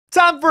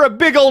Time for a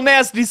big ol'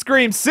 nasty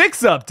Scream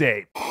 6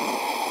 update.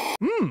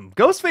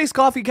 Ghostface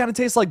coffee kind of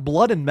tastes like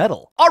blood and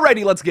metal.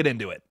 Alrighty, let's get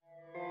into it.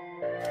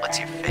 What's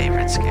your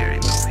favorite scary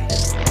movie?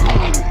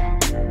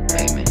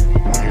 Amen.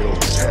 We'll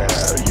tear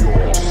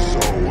your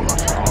soul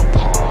apart.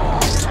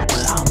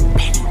 Well, I'm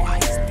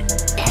Pennywise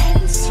the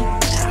dancing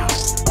now.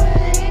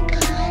 We're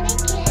gonna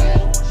get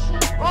you.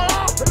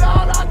 Oh,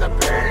 not on the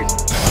beat!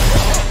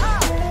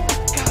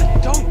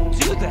 God, don't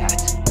do that.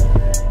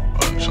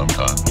 But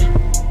sometimes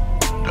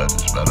death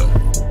is better.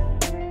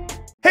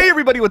 Hey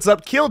everybody, what's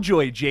up?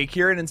 KillJoy Jake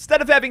here, and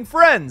instead of having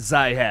friends,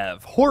 I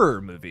have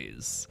horror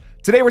movies.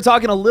 Today we're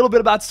talking a little bit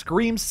about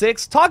Scream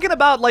 6, talking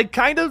about like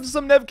kind of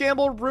some Neve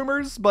Campbell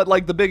rumors, but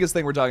like the biggest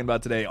thing we're talking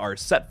about today are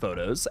set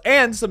photos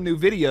and some new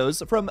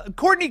videos from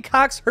Courtney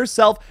Cox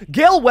herself,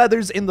 Gale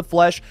Weathers in the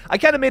flesh. I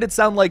kind of made it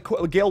sound like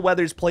Gale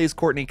Weathers plays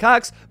Courtney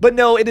Cox, but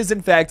no, it is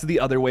in fact the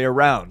other way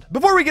around.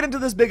 Before we get into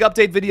this big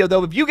update video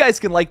though, if you guys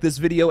can like this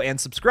video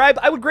and subscribe,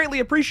 I would greatly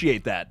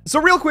appreciate that.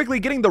 So real quickly,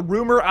 getting the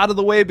rumor out of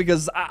the way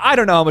because I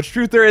don't know how much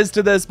truth there is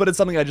to this, but it's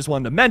something I just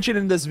wanted to mention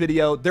in this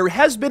video. There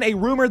has been a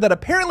rumor that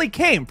apparently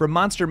came from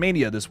Monster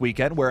Mania this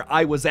weekend where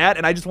I was at,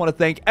 and I just want to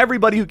thank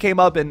everybody who came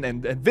up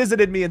and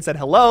visited me and said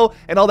hello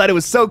and all that. It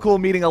was so cool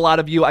meeting a lot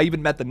of you. I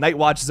even met the Night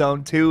Watch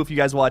Zone too, if you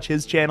guys watch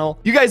his channel.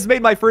 You guys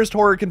made my first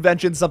horror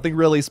convention something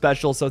really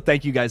special, so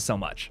thank you guys so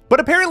much. But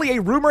apparently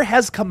a rumor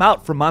has come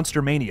out from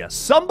Monster Mania.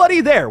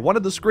 Somebody there, one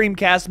of the Scream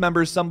cast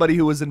members, somebody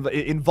who was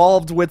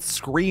involved with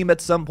Scream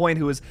at some point,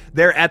 who was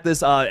there at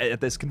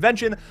this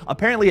convention,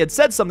 apparently had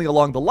said something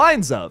along the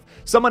lines of,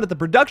 someone at the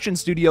production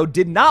studio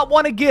did not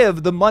want to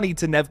give the money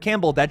to Neve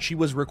Campbell that she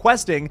was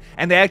requesting,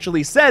 and they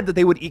actually said that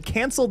they would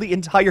cancel the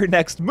entire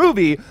next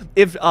movie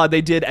if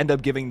they did end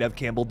up giving Neve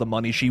Campbell the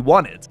money she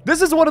wanted.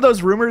 This is one of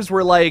those rumors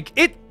where like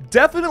it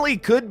definitely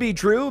could be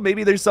true.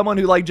 Maybe there's someone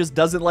who like just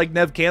doesn't like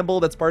Neve Campbell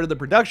that's part of the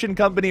production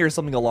company or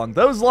something along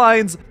those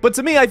lines. But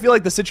to me, I feel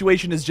like the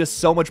situation is just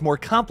so much more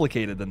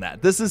complicated than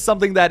that. This is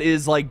something that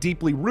is like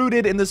deeply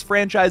rooted in this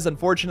franchise,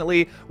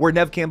 unfortunately, where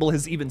Neve Campbell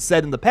has even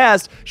said in the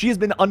past she has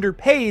been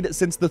underpaid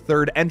since the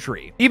third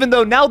entry. Even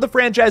though now the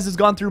franchise has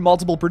gone through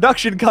multiple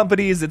production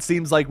companies, it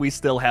seems like we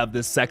still have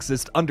this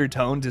sexist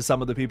undertone to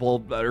some of the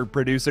people or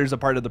producers a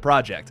part of the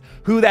project.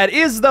 Who that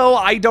is though,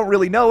 I don't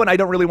really know, and I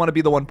don't really want to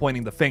be the one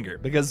pointing the finger,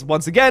 because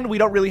once again, we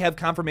don't really have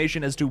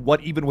confirmation as to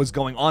what even was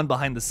going on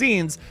behind the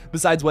scenes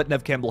besides what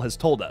Neve Campbell has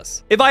told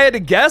us. If I had to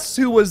guess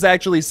who was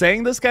actually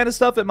saying this kind of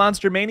stuff at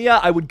Monster Mania,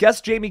 I would guess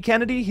Jamie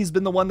Kennedy. He's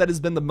been the one that has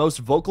been the most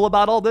vocal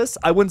about all this.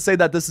 I wouldn't say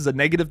that this is a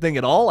negative thing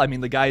at all. I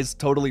mean, the guy's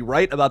totally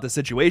right about the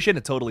situation.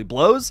 It totally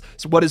blows.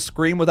 So what is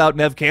Scream without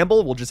Neve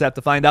Campbell? We'll just have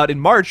to find out in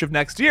March of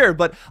next year,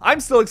 but I'm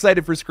still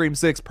excited for Scream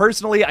 6.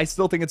 Personally, I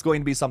still think it's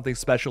going to be something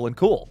special and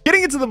cool.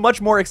 Getting into the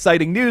much more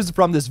exciting news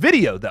from this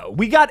video though,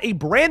 we got a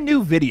brand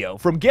new video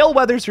from Gale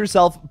Weathers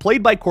herself,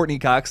 played by Courtney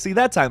Cox. See,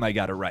 that time I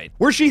got it right.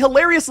 Where she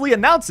hilariously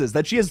announces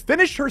that she has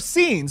finished her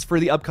scenes for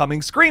the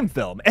upcoming Scream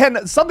film.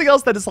 And something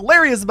else that is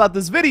hilarious about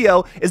this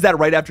video is that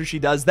right after she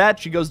does that,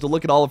 she goes to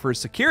look at all of her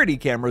security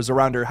cameras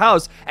around her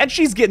house, and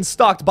she's getting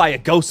stalked by a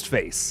ghost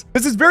face.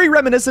 This is very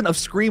reminiscent of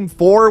Scream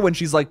 4 when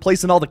she's like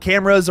placing all the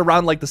cameras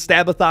around like the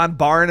Tabbitha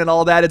barn and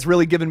all that. It's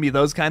really giving me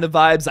those kind of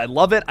vibes. I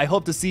love it. I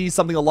hope to see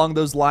something along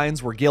those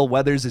lines where Gale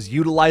Weathers is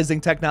utilizing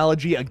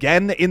technology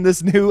again in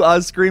this new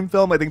Scream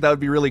film. I think that would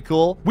be really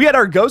cool. We had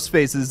our ghost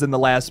faces in the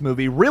last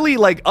movie really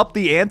like up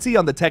the ante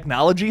on the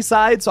technology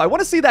side, so I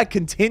want to see that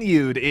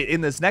continued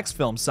in this next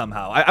film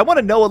somehow. I want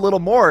to know a little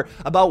more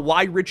about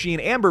why Richie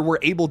and Amber were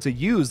able to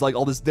use like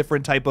all this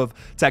different type of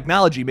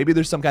technology. Maybe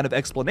there's some kind of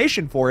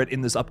explanation for it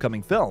in this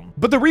upcoming film.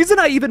 But the reason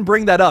I even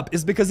bring that up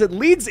is because it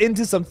leads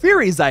into some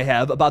theories I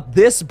have about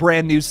this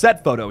brand new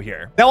set photo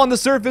here. Now on the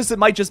surface, it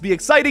might just be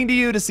exciting to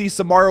you to see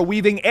Samara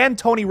Weaving and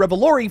Tony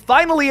Revolori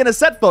finally in a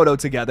set photo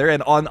together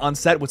and on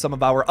set with some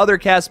of our other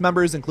cast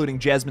members, including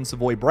Jasmine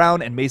Savoy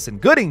Brown and Mason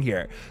Gooding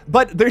here.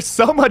 But there's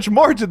so much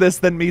more to this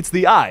than meets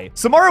the eye.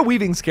 Samara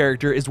Weaving's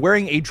character is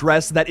wearing a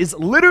dress that is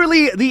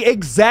literally the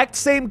exact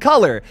same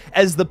color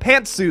as the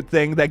pantsuit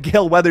thing that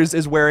Gale Weathers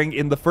is wearing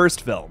in the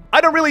first film.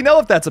 I don't really know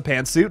if that's a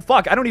pantsuit.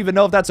 Fuck, I don't even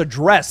know if that's a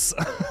dress.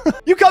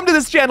 You come to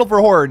this channel for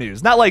horror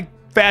news, not like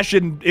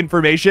fashion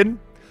information.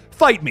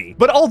 Fight me.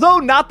 But although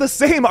not the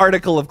same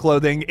article of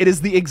clothing, it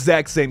is the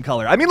exact same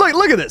color. I mean,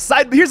 look at this.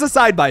 Here's a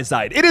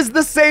side-by-side. It is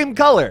the same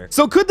color.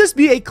 So could this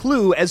be a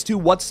clue as to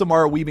what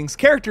Samara Weaving's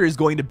character is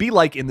going to be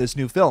like in this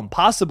new film?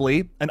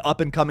 Possibly an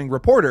up-and-coming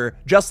reporter,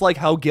 just like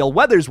how Gale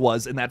Weathers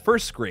was in that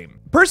first Scream.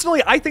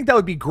 Personally, I think that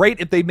would be great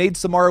if they made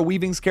Samara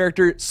Weaving's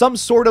character some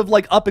sort of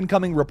like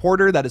up-and-coming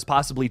reporter that is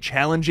possibly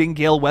challenging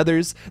Gale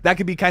Weathers. That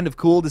could be kind of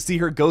cool to see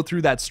her go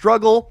through that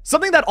struggle.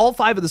 Something that all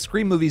 5 of the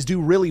Scream movies do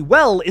really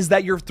well is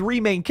that your 3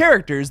 main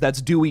characters,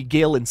 that's Dewey,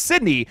 Gale, and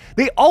Sydney,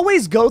 they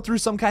always go through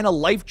some kind of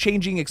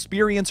life-changing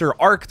experience or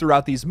arc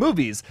throughout these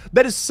movies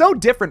that is so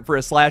different for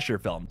a slasher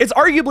film. It's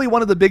arguably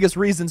one of the biggest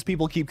reasons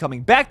people keep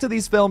coming back to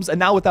these films, and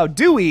now without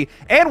Dewey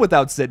and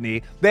without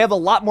Sydney, they have a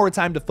lot more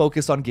time to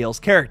focus on Gale's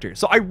character.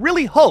 So I really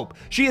really hope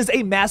she is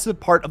a massive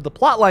part of the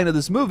plotline of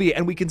this movie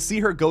and we can see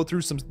her go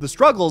through the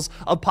struggles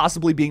of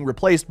possibly being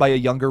replaced by a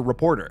younger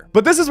reporter.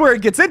 But this is where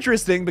it gets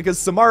interesting because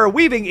Samara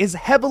Weaving is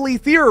heavily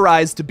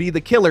theorized to be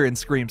the killer in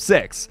Scream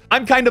 6.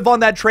 I'm kind of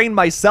on that train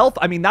myself.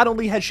 I mean, not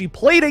only has she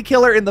played a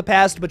killer in the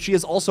past, but she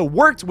has also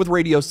worked with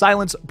Radio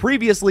Silence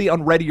previously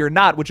on Ready or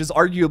Not, which is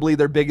arguably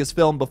their biggest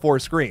film before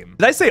Scream.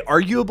 Did I say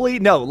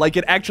arguably? No, like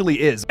it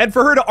actually is. And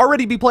for her to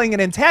already be playing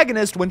an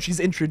antagonist when she's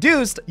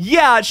introduced,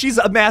 yeah, she's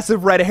a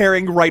massive red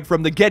herring right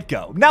from the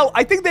get-go. Now,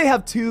 I think they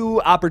have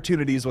two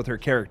opportunities with her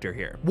character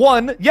here.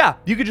 One, yeah,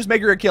 you could just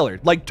make her a killer,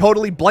 like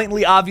totally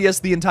blatantly obvious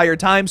the entire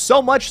time,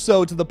 so much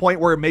so to the point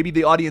where maybe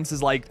the audience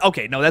is like,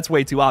 okay, no, that's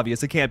way too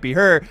obvious, it can't be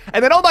her,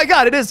 and then, oh my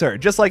god, it is her,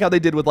 just like how they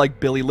did with like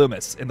Billy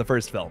Loomis in the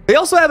first film. They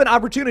also have an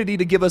opportunity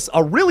to give us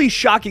a really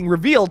shocking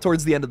reveal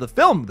towards the end of the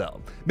film,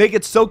 though. Make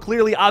it so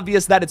clearly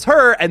obvious that it's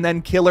her, and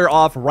then kill her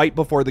off right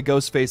before the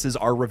ghost faces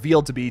are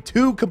revealed to be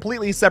two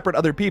completely separate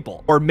other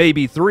people, or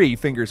maybe three,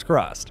 fingers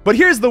crossed. But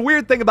here's the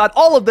weird thing about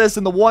all of this,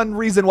 and the one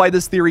reason why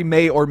this theory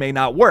may or may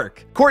not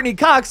work. Courtney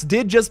Cox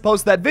did just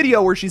post that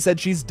video where she said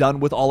she's done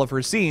with all of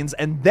her scenes,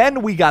 and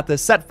then we got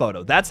this set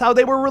photo. That's how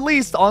they were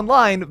released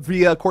online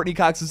via Courtney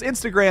Cox's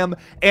Instagram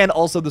and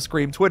also the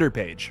Scream Twitter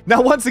page.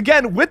 Now, once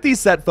again, with these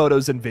set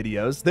photos and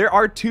videos, there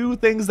are two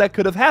things that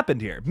could have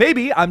happened here.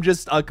 Maybe I'm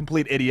just a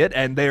complete idiot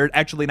and they're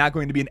actually not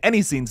going to be in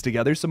any scenes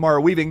together.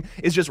 Samara Weaving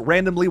is just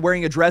randomly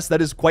wearing a dress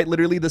that is quite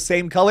literally the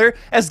same color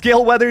as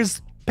Gale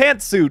Weathers'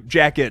 pantsuit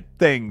jacket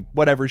thing,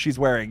 whatever she's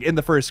wearing in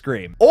the first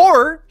Scream.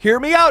 Or,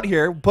 hear me out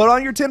here, put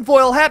on your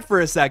tinfoil hat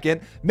for a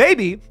second,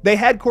 maybe they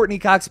had Courtney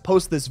Cox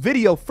post this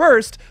video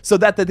first so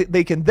that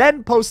they can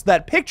then post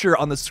that picture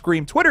on the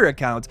Scream Twitter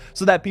account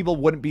so that people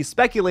wouldn't be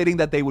speculating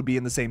that they would be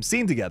in the same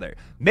scene together.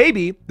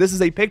 Maybe this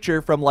is a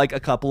picture from like a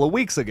couple of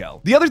weeks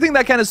ago. The other thing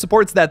that kind of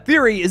supports that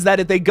theory is that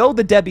if they go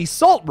the Debbie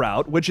Salt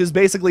route, which is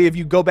basically if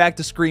you go back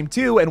to Scream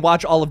 2 and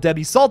watch all of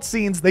Debbie Salt's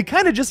scenes, they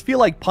kind of just feel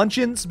like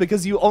punch-ins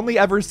because you only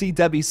ever see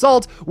Debbie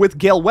Salt with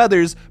Gale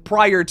Weathers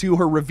prior to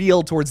her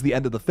reveal towards the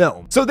end of the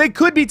film. So they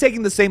could be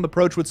taking the same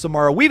approach with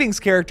Samara Weaving's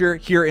character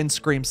here in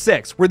Scream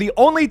 6, where the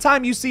only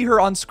time you see her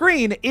on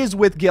screen is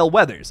with Gale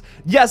Weathers.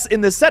 Yes,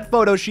 in the set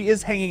photo, she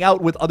is hanging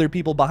out with other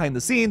people behind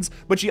the scenes,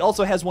 but she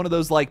also has one of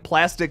those like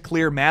plastic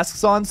clear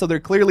masks on, so they're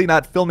clearly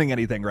not filming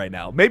anything right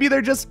now. Maybe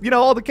they're just, you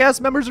know, all the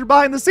cast members are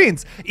behind the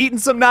scenes, eating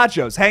some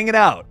nachos, hanging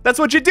out. That's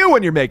what you do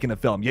when you're making a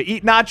film. You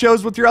eat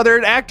nachos with your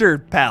other actor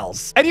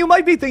pals. And you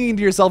might be thinking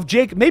to yourself,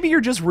 Jake, maybe you're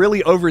just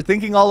really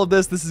overthinking all of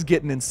this. This is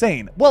getting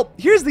insane. Well,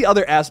 here's the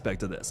other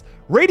aspect of this.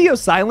 Radio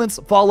Silence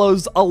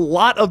follows a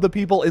lot of the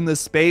people in this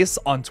space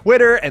on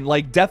Twitter and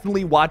like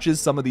definitely watches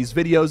some of these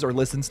videos or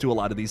listens to a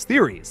lot of these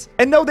theories.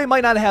 And no, they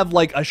might not have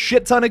like a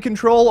shit ton of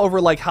control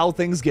over like how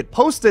things get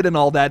posted and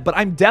all that, but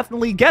I'm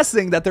definitely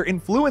guessing that they're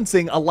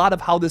influencing a lot of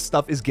how this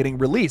stuff is getting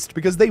released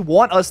because they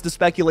want us to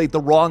speculate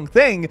the wrong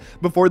thing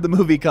before the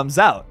movie comes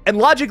out. And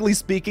logically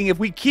speaking, if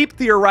we keep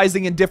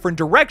theorizing in different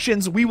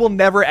directions, we will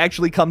never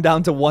actually come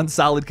down to one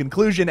solid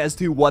conclusion as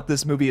to what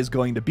this movie is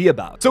going to be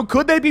about. So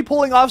could they be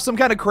pulling off some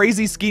kind of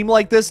crazy scheme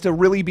like this to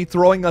really be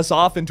throwing us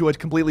off into a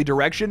completely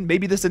direction?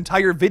 Maybe this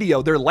entire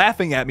video, they're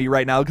laughing at me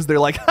right now because they're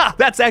like, ha,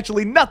 that's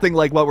actually nothing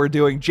like what we're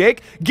doing,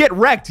 Jake. Get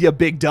wrecked, you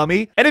big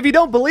dummy. And if you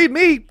don't believe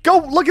me, go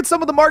look at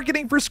some of the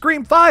marketing for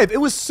Scream 5.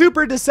 It was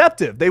super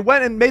deceptive. They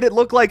went and made it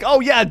look like, oh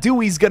yeah,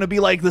 Dewey's gonna be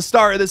like the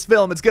star of this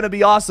film. It's gonna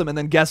be awesome. And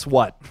then guess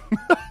what?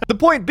 The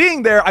point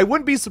being there, I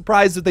wouldn't be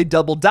surprised if they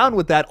doubled down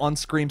with that on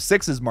Scream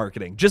 6's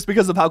marketing, just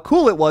because of how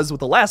cool it was with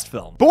the last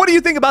film. But what do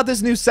you think about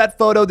this new set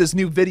photo, this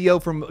new video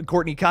from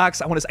Courtney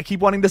Cox? I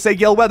keep wanting to say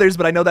Gale Weathers,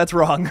 but I know that's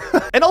wrong.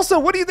 And also,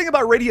 what do you think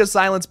about Radio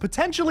Silence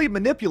potentially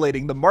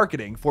manipulating the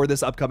marketing for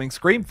this upcoming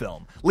Scream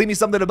film? Leave me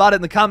something about it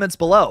in the comments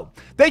below.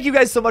 Thank you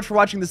guys so much for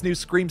watching this new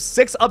Scream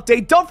 6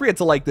 update. Don't forget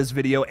to like this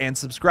video and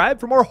subscribe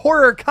for more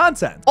horror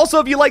content. Also,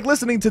 if you like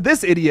listening to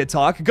this idiot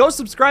talk, go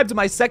subscribe to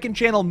my second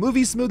channel,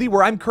 Movie Smoothie,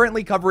 where I'm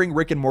currently covering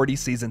Rick and Morty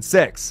Season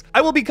 6.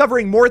 I will be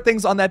covering more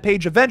things on that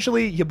page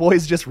eventually. Your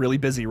boy's just really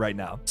busy right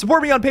now.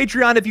 Support me on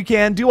Patreon if you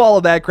can. Do all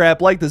of that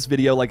crap. Like this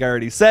video like I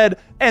already said.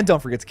 And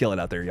don't forget to kill it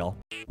out there, y'all.